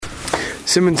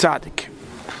Siman Tzadik.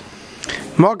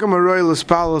 Malkam Aroy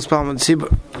L'Spal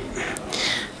Tzibur.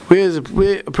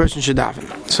 Where a person should daven.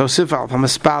 So Sifal, from a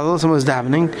spal, someone's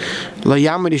davening. Lo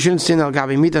Yamad, you shouldn't stand al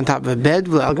gabi meat on top of a bed,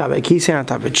 al gabi kisei on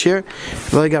top of a chair,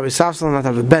 al gabi safsal on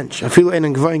top of a bench. I feel ein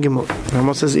gvoin gimel.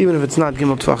 Rambam says even if it's not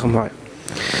gimel tvachim high.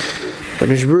 But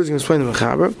Mishbur is going to explain the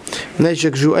mechaber.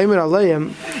 Neshek zu eimer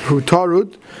aleim hu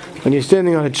tarud. When you're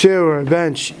standing on a chair or a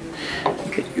bench,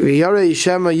 you're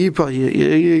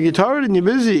tired and you're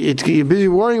busy. You're busy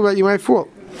worrying about you might fall.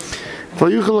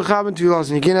 And you can't have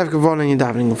kavon in your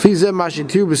davening.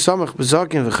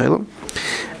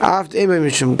 After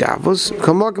mishum gavos,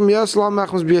 kamakam yaslam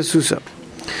machmas biasusa.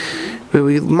 But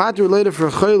we matter later for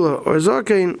a chayla or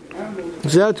zakein.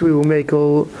 That we will make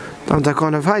all on that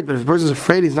kind of height. But if the person's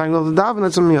afraid he's not going to daven,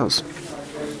 that's something else.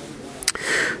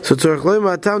 So tzarich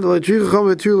leima atam the leitricha chom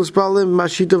v'tur l'spalim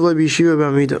mashitav le'biyeshiva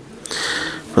b'amida.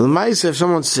 For the mice, if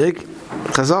someone's sick,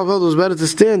 Chazal felt it was better to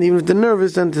stand, even if they're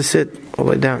nervous, than to sit or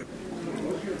lay down.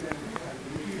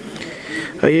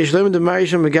 Or we're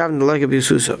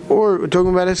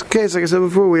talking about this case, like I said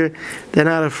before, where they're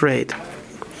not afraid.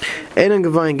 Einan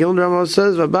Gavayin Gimel Rambam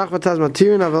says, "V'bach v'taz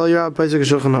matirin aval yirah b'peisek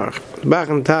Shulchan Aruch." Bach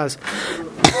and taz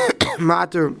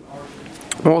matter.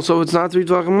 Also, it's not 3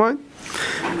 tvachim line.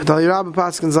 Aval yirah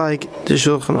b'paskin like the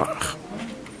Shulchan Aruch.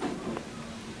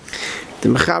 The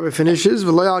Mechaber finishes,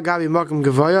 "V'lo yal gabi makom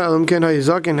gavaya elam ken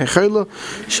hayizaken hechayla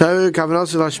shayir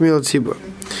kavanasu lashmil tzibur."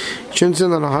 You shouldn't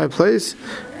sit on a high place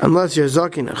unless you're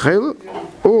zaken hechayla,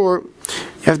 or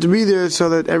you have to be there so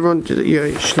that everyone should hear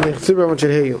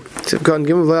you. So God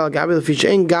give v'lo yal gabi lefish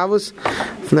ein gavus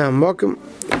v'nei makom.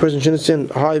 The person shouldn't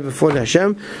stand high before the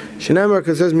Hashem. Shenemar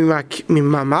because it says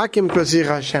mimamakim krasich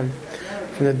Hashem.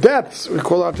 From the depths we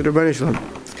call out to the Rebbeinu Shalom.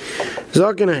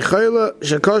 Zaken and Chayla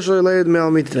Shakashla laid mel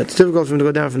meat. It's difficult for him to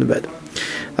go down from the bed.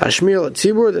 Ashmiel at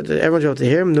Tzibur that everyone's able to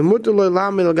hear him. The Mutter Lo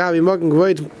Lamil Gabi Magen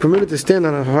Gvoit permitted to stand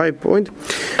on a high point.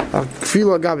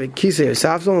 Filo Gabi Kisei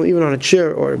Safsal even on a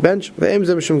chair or a bench. The aim is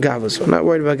Mishum Gavos. I'm not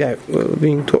worried about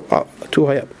being too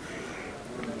high up.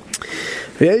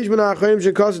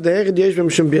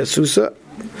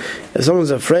 If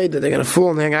someone's afraid that they're going to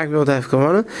fall and they're not going to have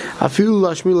Kavanah,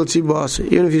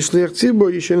 even if you shliach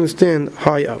tzibur, you shouldn't stand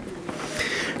high up.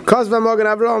 Because Magen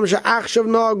Avraham she'achshav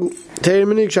nagu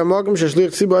teirminik she'magam she'shliach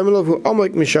tzibur emilav hu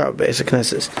amak mishar basic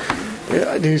knesses.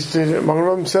 Magen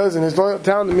Avraham says in his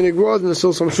town the minig was, and there's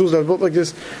still some shoes that are built like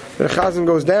this, the chazan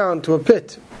goes down to a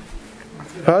pit.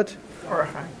 Right?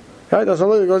 Right? That's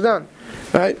how it goes down.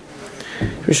 Right?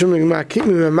 Because the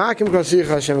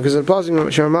passing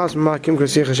Shemamas Makim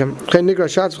Krasich Hashem. Chen Nikra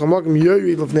Shatz Chamakim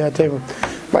Yoyid Lefnei HaTeva.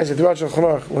 By the Dvar Shulchan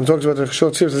Aruch, when it talks about the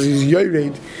short Siv, says he's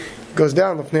Yoyid, goes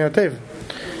down Lefnei HaTeva.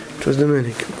 Which was the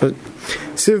meaning.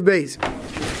 Siv Beis.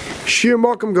 Shir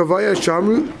Makim Gavaya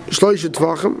Shamru Shloisha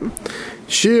Tvachim.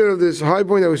 Shir of this high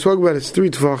point that we spoke about is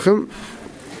 3 Tvachim.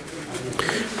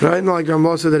 Right? Not like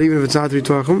Rambam said that even if it's not 3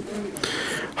 Tvachim.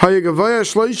 Haya Gavaya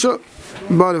Shloisha.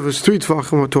 But if it's 3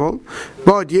 tvachim or tall,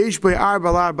 but yesh by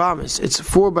arba bamis, it's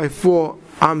 4 by 4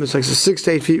 amis, like a 6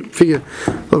 to 8 feet figure,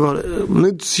 about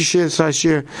about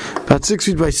 6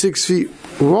 feet by 6 feet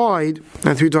wide,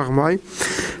 and 3 tvachim high.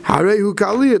 Harehu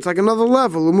kali, it's like another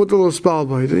level.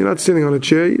 You're not sitting on a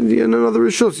chair, you're in another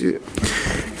rishus.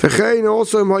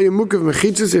 Also,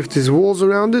 if there's walls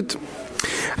around it.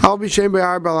 I'll be shamed by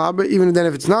Arba, even then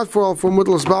if it's not for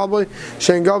Mutlas Balboy,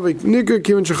 Shane Gavik, Nicker,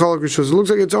 Kivin Shachalak Rishus. It looks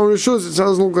like it's own Rishus, it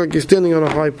doesn't look like you're standing on a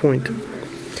high point.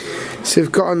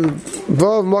 Sivkan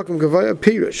Vav Makam Gavaya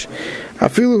Pirish. I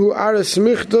feel who are a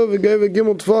smichta, we gave a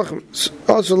gimel tvachim.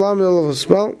 Also, Lamil of a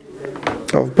spell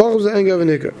of Pachos and Gav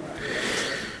Nicker.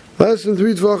 Less than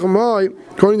 3 tvachim high,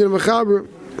 according to the Mechaber,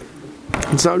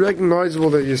 it's not recognizable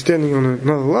that you're standing on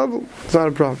another level, it's not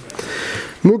a problem.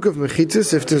 Mukav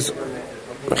Mechitzis, if there's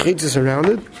mechitzas around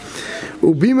it.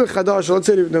 Ubima chadash. Let's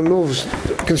say the middle of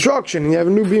construction and you have a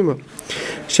new bima.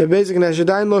 So basically, I should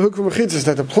no hook for mechitzas.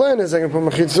 That the plan is I can put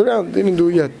mechitzas around. Didn't do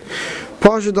it yet.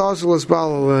 Pasha das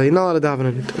l'spal. You're not allowed to daven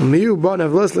in it. Miyu ban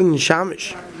have less than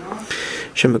shamish.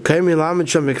 Shemekayim ilamed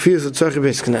shemekfiyas l'tzarchi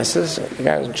beis knesses. The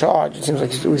guy who's in charge. It seems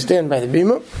like we stand by the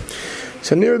bima.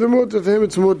 So near the mutter, for him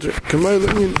it's mutter. Kamay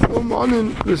l'min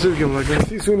anin l'siv gimel. Like I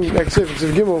see soon next if it's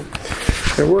gimel.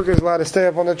 The workers allowed to stay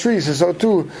up on the trees, so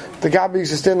too the Gabi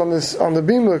used to stand on the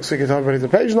beam, looks like it's already the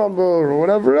page number or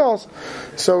whatever else.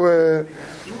 So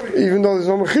even though there's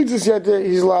no mechitzas yet,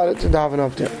 he's allowed to daven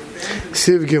up there.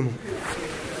 Siv Gimel.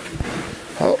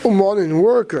 Umanin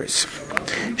workers.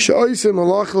 Sha'oisim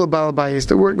malachal balbayis.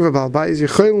 They're working for balbayis.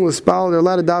 Yechayim l'spal. They're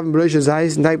allowed to daven b'reish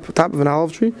zayis on top of an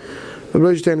olive tree, or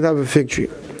b'reish on top of a fig tree.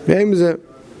 The aim is that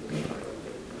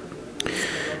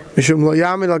Mishum lo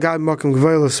yamid al gabi makom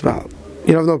gvay l'spal.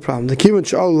 you have no problem. The Kivan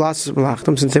Sha'al Lasas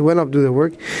Malachtam, since they went up to do their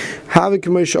work,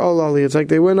 it's like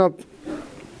they went up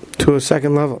to a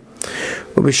second level.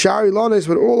 But Bishari Lanes,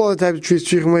 but all other types of trees,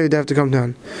 they have to come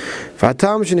down. Why is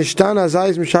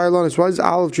the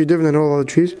olive tree different than all other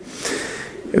trees?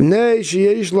 And they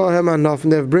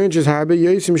have branches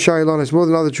more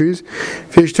than other trees.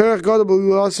 It's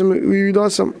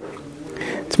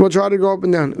much harder to go up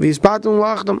and down.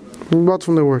 What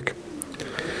from their work?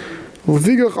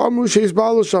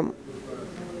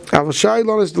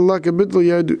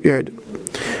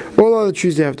 All other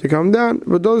trees they have to come down,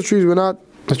 but those trees were not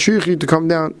a tree to come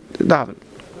down to daven.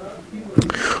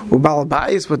 But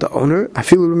the owner, I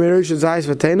feel even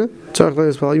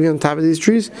on top of these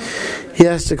trees, he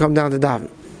has to come down to daven.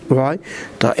 Why?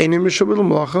 He's not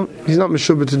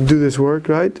meshubah to do this work,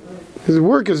 right? His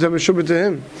work is meshubah to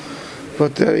him,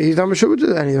 but he's not meshubah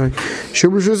to anything.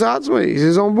 He's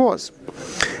his own boss.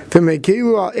 And even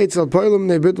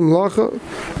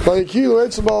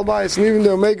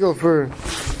though makel for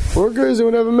workers, they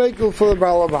would never makel for the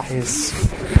balabayis.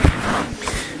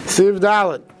 Siv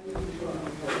Dalet.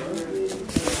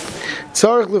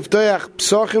 Tzarich lifteach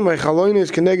psachim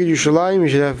v'chalonis keneged Yerushalayim. You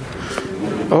should have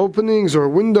openings or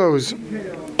windows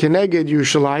keneged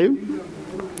Yerushalayim.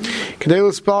 Kedei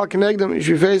l'spal kenegdem. You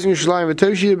should be facing Yerushalayim.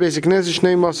 V'toshiyah basic knesset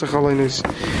shnei masa chalonis.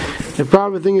 The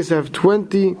proper thing is to have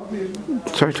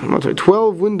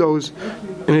 12 windows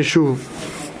in a shul.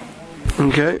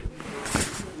 Okay.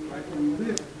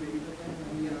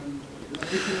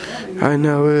 I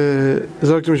know.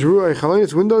 Zoktim shruah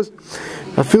chalonis windows.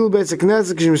 I feel basic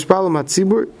knesset kishim spalam at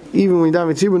tzibur. Even when you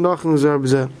daven tzibur, nothing is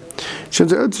there.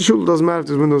 Since it's a shul, it doesn't matter if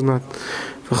there's windows or not.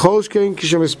 V'chol shkein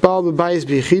kishim spal b'bayis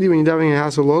b'yichidi, when you daven in a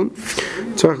house alone.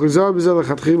 Tzarich l'zar b'zel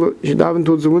l'chatchila, you should daven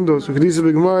towards the windows. V'kedisa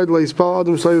b'gemara l'yispal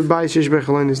adam shloi b'bayis yesh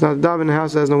b'chalonis. It's not daven in a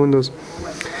house that has no windows.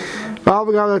 V'al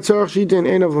v'gav that tzarich shita in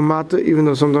ein of a mata, even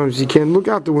though sometimes you can't look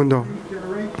out the window.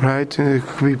 Right? It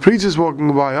could be preachers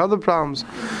walking by, other problems.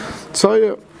 So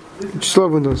yeah, just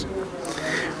love windows.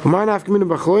 Right?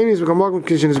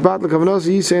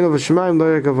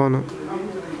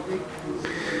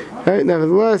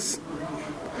 Nevertheless,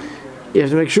 you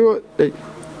have to make sure that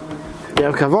you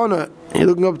have kavanah. You're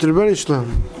looking up to the Rebbeinu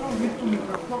Shalom.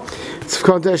 It's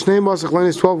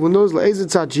 12 windows.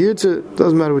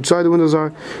 Doesn't matter which side the windows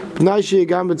are. As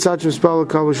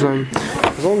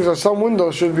long as there's some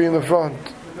windows, should be in the front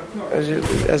as you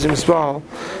mispal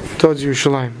towards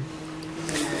Yerushalayim.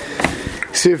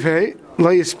 Sif hey.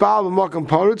 You shouldn't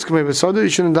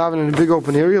daven in a big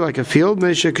open area like a field.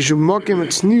 Person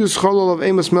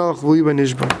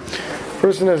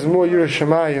has more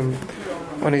Yerushalayim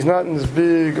when he's not in this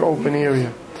big open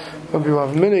area. Some people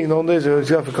have minig nowadays, they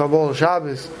go for Kabbalah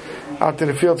Shabbos out to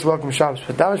the field to welcome Shabbos.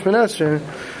 But Damish Benesher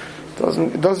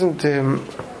doesn't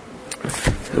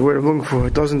the word I'm looking for,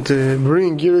 it doesn't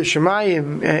bring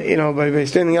Yerushalayim, by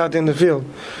standing out in the field.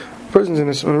 The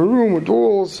person's in a room with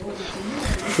walls.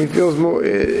 He feels more.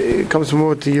 It comes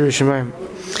more to Yerushalayim.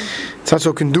 It's not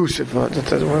so conducive. That's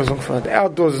what I was looking for. The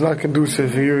outdoors is not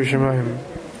conducive for Yerushalayim.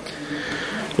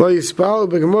 Lo yispal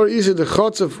begemor isa the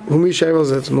chotzev whom yishavel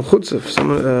zet mechutzev some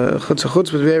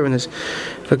chutz with awareness.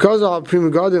 Because our prima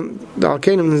garden the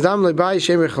alkenim nizam lebai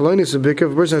shemer chalonis a big.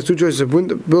 If a person has two choices of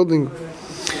building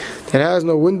that has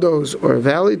no windows or a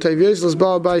valley, tayvies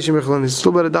l'sbal lebai shemer chalonis. It's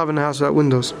still better to daven in a house without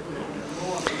windows.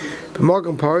 The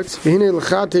Morgan parts, v'hinei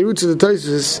l'chat roots of the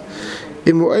Tosfos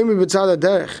in mu'aymi b'tzad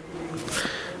ha'derech.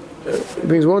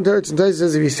 Brings one teretz and Tosfos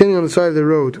says if he's standing on the side of the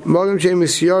road, Morgan she'em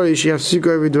misyari she has siko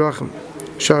every drachim.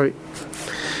 Shari.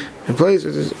 In place,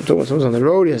 someone's on the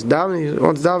road, he has daven, he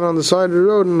wants daven on the side of the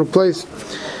road in a place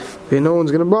where no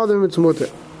one's going to bother him, it's mutter.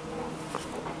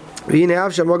 V'hinei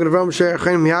avsha Morgan Avram she'er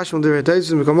achayim miyashim d'rei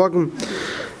Tosfos become Morgan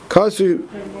kasu.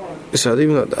 So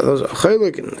even though those are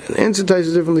chaylik and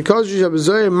incentives differently, because you have a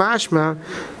zoyer mashma,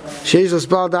 sheish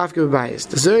l'spal dafke b'bayis.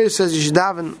 The zoyer says you should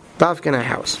daven dafke in a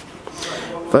house.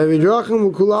 But everybody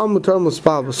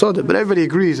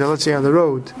agrees that, let's say on the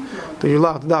road, that you're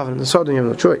allowed to daven in the soda, you have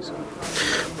no choice.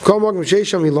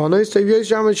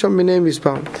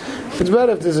 It's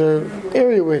better if there's an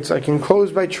area where it's like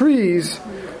enclosed by trees,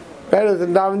 better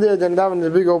than daven there than daven in a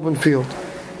big open field.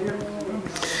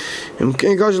 I don't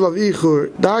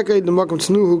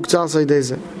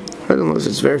know if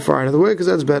it's very far out of the way because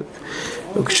that's bad.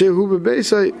 But if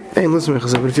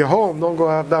you're home, don't go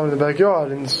out down in the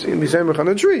backyard and be samech on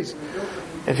the trees.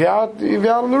 If you're out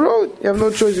on the road, you have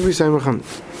no choice to be samech on.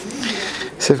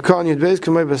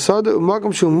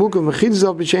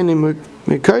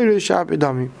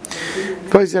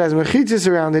 Place that has mechitzis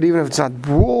around it, even if it's not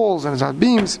walls and it's not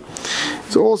beams,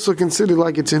 it's also considered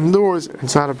like it's indoors.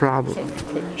 It's not a problem. So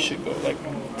you should go like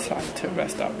outside to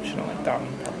rest out. You shouldn't like down.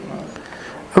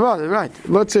 Right.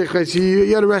 Let's say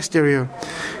you had a rest area.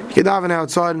 You can daven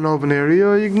outside in an open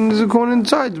area. You can just go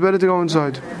inside. It's better to go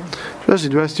inside. Especially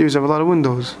the rest areas have a lot of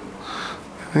windows.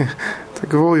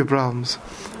 Think of all your problems.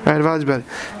 Right, it's better.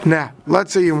 Now,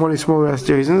 let's say you're in one of these small rest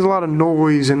areas, and there's a lot of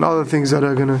noise and other things that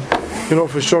are gonna,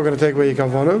 for sure gonna take away your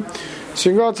kavanah. So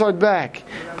you can go outside back,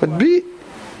 but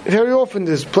very often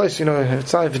this place, if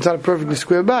it's not a perfectly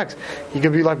square box, you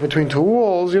can be like between two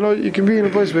walls. You can be in a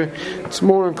place where it's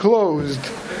more enclosed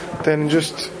than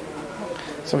just.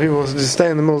 Some people just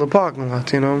stay in the middle of the parking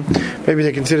lot. Maybe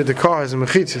they consider the cars and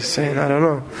mechitzas, saying I don't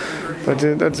know, but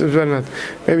that's better not.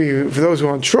 Maybe for those who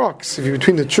are on trucks, if you're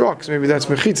between the trucks, maybe that's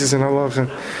mechitzas and halacha.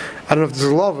 I don't know if there's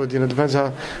a lavud. Depends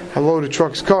how low the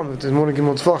trucks come. If there's more than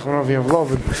gimel tzvach, I don't know if you have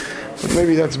lavud. But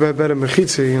maybe that's better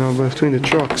mechitzah, between the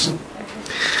trucks.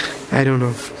 I don't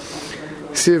know.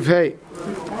 Siv hey.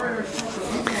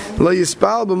 Lo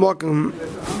yispal b'makom.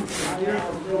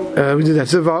 We did that.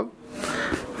 Siv av.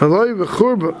 A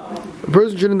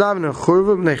person shouldn't daven in a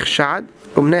churva b'nei chshad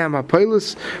b'nei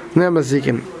ha'mapilus b'nei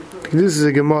ha'mazikim. This is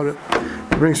a Gemara.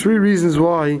 It brings 3 reasons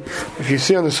why, if you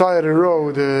see on the side of the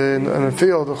road in a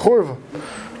field a churva,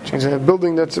 which is a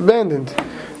building that's abandoned,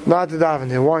 not to daven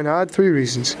there. Why not? 3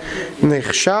 reasons. B'nei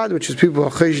chshad, which is people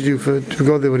achesh do to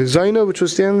go there with a zayna, which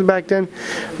was standing back then.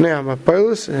 B'nei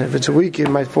ha'mapilus, and if it's a week, it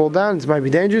might fall down. It might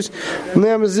be dangerous. B'nei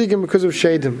ha'mazikim, because of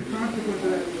shadim.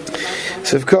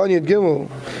 So if Khan Yad Gimel,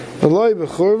 Eloi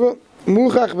b'churva,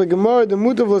 Muchach b'gemar, the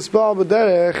mutav l'spal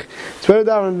b'derech, it's better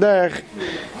down in derech,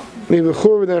 mi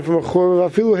b'churva than from a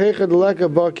churva, v'afilu heichad l'eka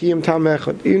b'kiyim tam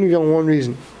echad, even if you have one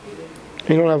reason.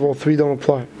 You don't have all 3, don't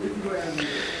apply.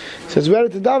 So it's better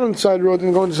to daven on the side road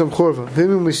than go into some churva.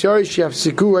 V'imi misyari she'af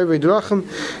siku every drachim,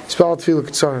 spal tefillah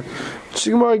ketzara. The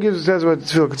Gemara says what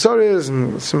tefillah ketzara is,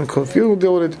 and some called will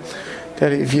deal with it,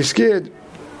 that if you're scared,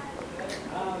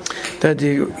 that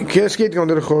you can't skate going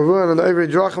to the chorva, and the every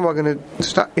drachim are going to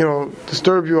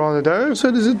disturb you on the derech. So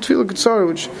there's a tefillah ketzara,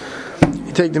 which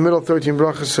you take the middle 13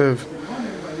 brachas of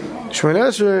Shemoneh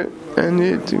Esrei, and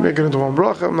you make it into one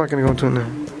bracha. I'm not going to go into it now.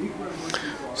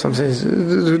 Some say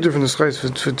there's different schais for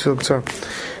tefillah ketzara.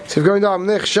 So if going down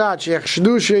nech shat sheiach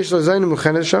shdu sheish lo zayne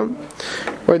muchenes sham,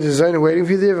 where there's a zayne waiting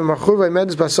for you there, v'machurva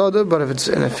medus basada, but if it's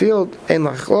in a field, ein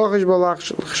lach lochish balach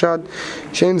shad,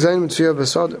 shein zayne mitzviyah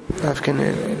basada, afkin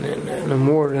in a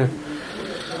more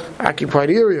occupied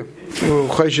area,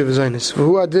 chayishiv zaynes.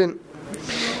 V'hu adin,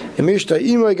 yemishta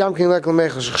imay gam kin lekal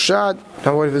mechas shad,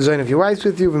 now what if it's zayne if your wife's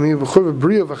with you, v'mi b'churva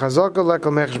bria v'chazaka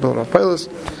lekal mechas balam apilas,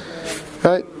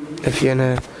 right? If you're in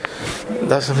a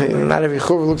not every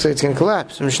churva looks like it's going to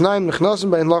collapse. If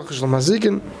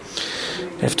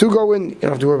 2 go in, you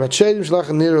don't have to worry about shadim.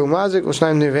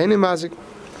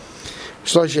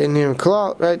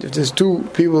 Right? If there's 2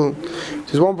 people, if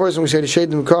there's 1 person we say the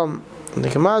shadim come and they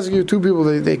can mazik you, 2 people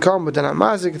they come but they're not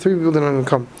mazik, 3 people they don't even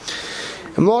come.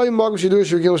 If you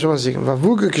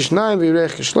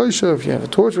have a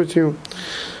torch with you,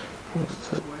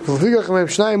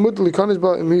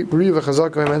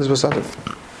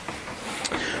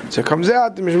 so it comes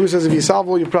out, the Mishnah says if you solve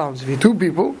all your problems, if you're 2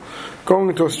 people going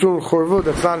into a strong chorva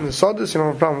that's not in the sadis, you don't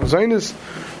have a problem with zaynis, you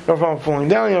don't have a problem falling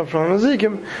down, you don't have a problem with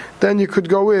zikim, then you could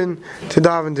go in to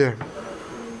daven there.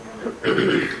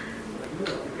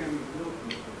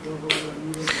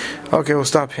 Okay, we'll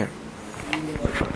stop here.